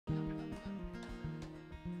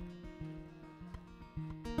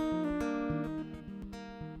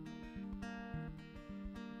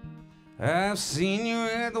I've seen you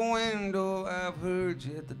at the window, I've heard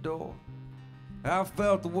you at the door. I've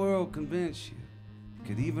felt the world convince you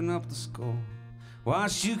could even up the score.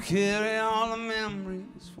 Watched you carry all the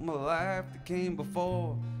memories from a life that came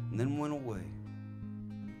before and then went away.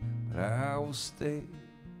 But I will stay.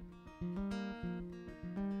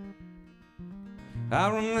 I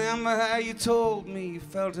remember how you told me you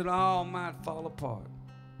felt it all might fall apart.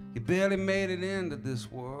 You barely made it into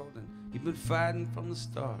this world and you've been fighting from the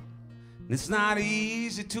start. And it's not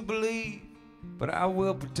easy to believe, but I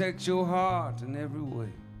will protect your heart in every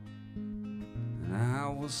way. And I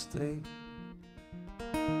will stay.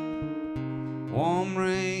 Warm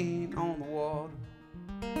rain on the water,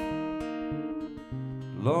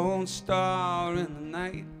 lone star in the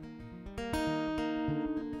night,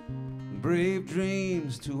 brave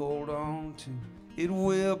dreams to hold on to. It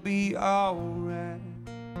will be alright.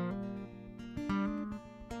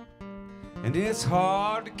 And it's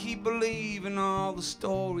hard to keep believing all the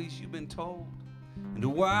stories you've been told, and to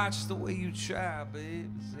watch the way you try,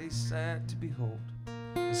 babe, as they sad to behold.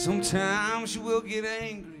 And sometimes you will get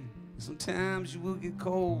angry, and sometimes you will get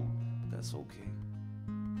cold, but that's okay.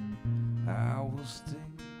 I will stay.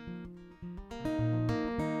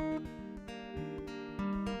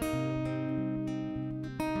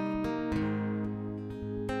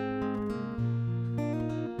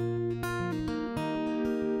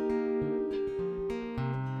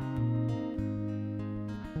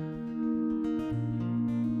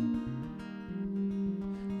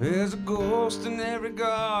 There's a ghost in every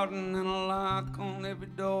garden and a lock on every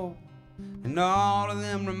door, and all of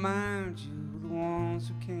them remind you of the ones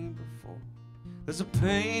who came before. There's a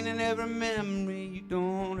pain in every memory you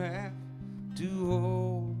don't have to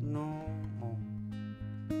hold no more.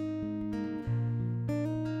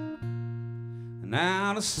 And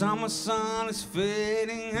now the summer sun is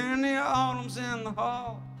fading and the autumn's in the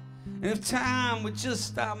hall, and if time would just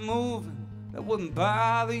stop moving, that wouldn't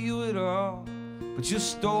bother you at all. But your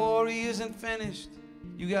story isn't finished.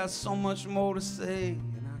 You got so much more to say,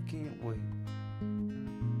 and I can't wait.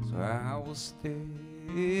 So I will stay.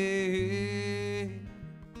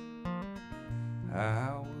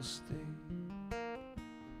 I will stay.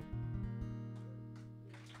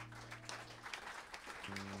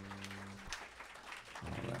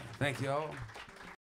 All right. Thank you all.